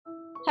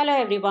Hello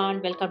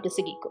everyone, welcome to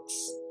Siggy Cooks.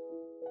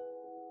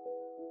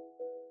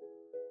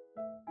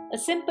 A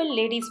simple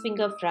lady's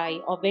finger fry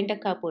or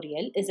Vendaikai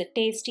Poriyal is a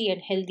tasty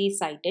and healthy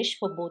side dish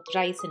for both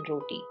rice and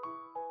roti.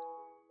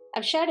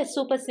 I've shared a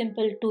super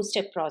simple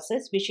two-step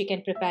process which you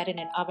can prepare in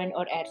an oven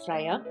or air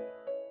fryer.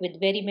 With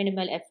very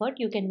minimal effort,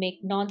 you can make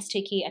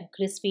non-sticky and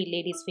crispy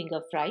lady's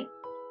finger fry,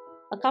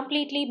 a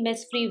completely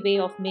mess-free way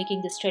of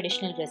making this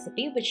traditional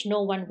recipe which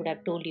no one would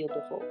have told you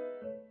before.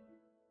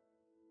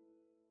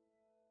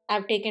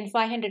 I've taken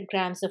 500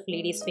 grams of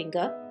lady's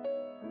finger.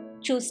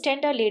 Choose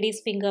tender lady's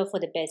finger for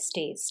the best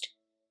taste.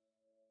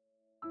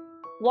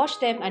 Wash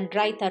them and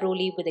dry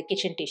thoroughly with a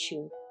kitchen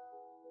tissue.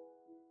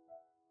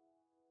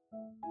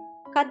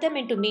 Cut them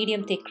into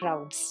medium thick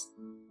rounds.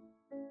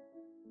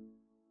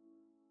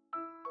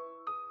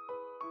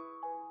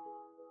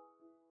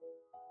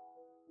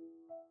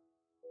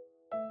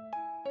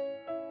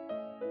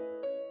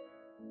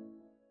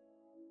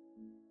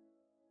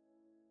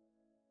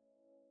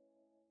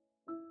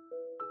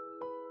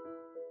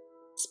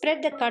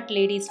 Spread the cut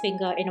lady's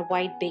finger in a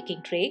wide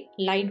baking tray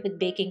lined with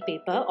baking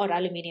paper or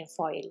aluminium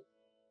foil.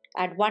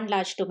 Add 1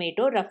 large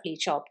tomato roughly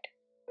chopped.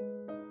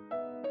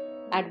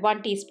 Add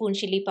 1 teaspoon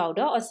chili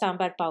powder or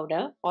sambar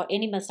powder or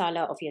any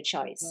masala of your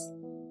choice.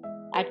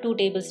 Add 2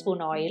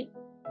 tablespoon oil.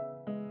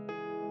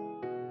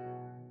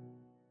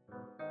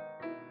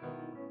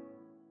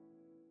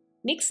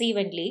 Mix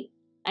evenly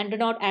and do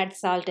not add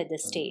salt at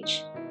this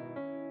stage.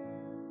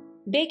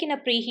 Bake in a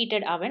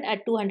preheated oven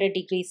at 200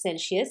 degrees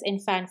Celsius in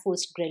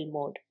fan-forced grill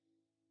mode.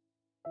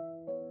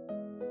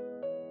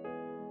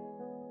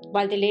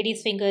 While the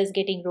lady's finger is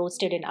getting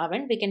roasted in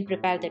oven, we can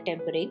prepare the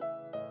tempering.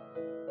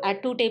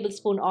 Add 2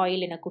 tablespoon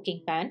oil in a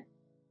cooking pan.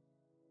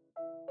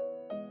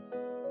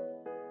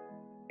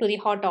 To the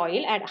hot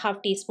oil, add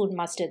half teaspoon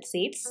mustard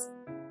seeds,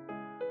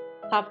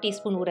 half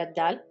teaspoon urad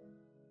dal,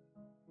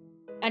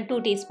 and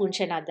 2 teaspoon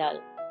chana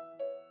dal.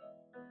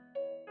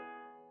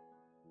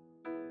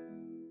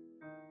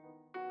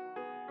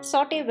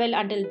 Saute well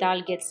until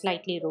dal gets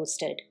slightly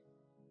roasted.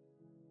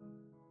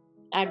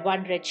 Add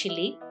 1 red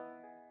chilli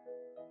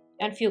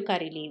and few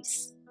curry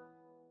leaves.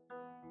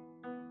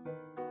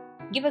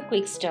 Give a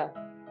quick stir.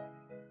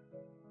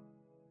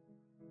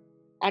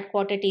 Add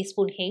 1/4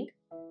 teaspoon hing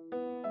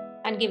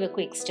and give a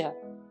quick stir.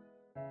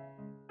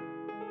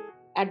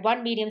 Add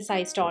 1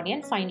 medium-sized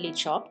onion finely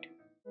chopped.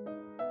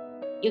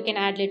 You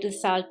can add little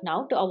salt now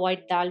to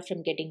avoid dal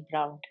from getting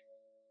browned.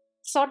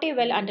 Saute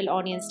well until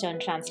onions turn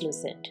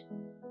translucent.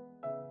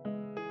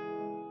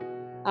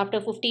 After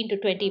 15 to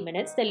 20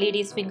 minutes, the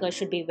lady's finger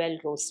should be well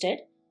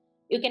roasted.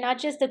 You can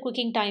adjust the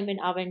cooking time in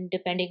oven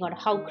depending on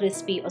how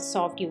crispy or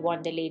soft you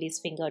want the lady's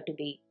finger to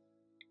be.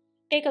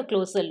 Take a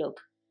closer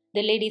look.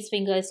 The lady's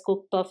finger is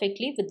cooked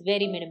perfectly with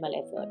very minimal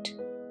effort.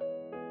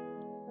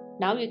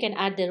 Now you can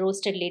add the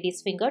roasted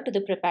lady's finger to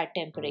the prepared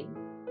tempering.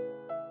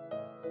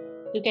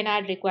 You can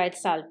add required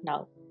salt now.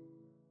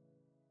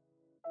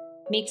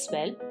 Mix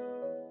well.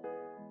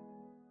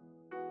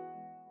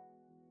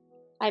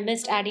 I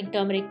missed adding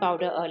turmeric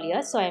powder earlier,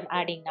 so I am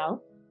adding now.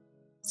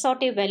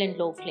 Saute well in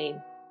low flame.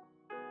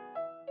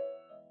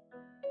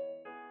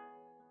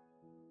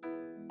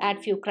 Add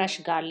few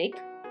crushed garlic.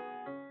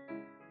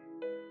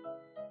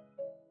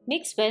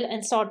 Mix well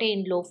and saute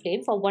in low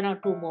flame for 1 or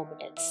 2 more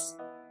minutes.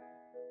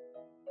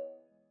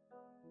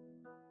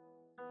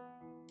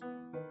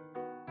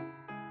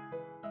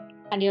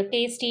 And your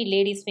tasty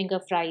lady's finger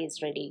fry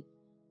is ready.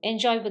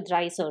 Enjoy with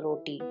rice or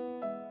roti.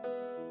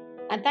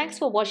 And thanks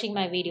for watching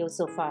my video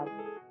so far.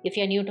 If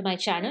you are new to my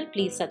channel,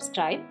 please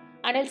subscribe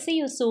and I'll see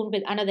you soon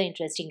with another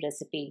interesting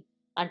recipe.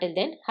 Until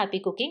then, happy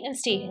cooking and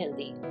stay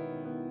healthy.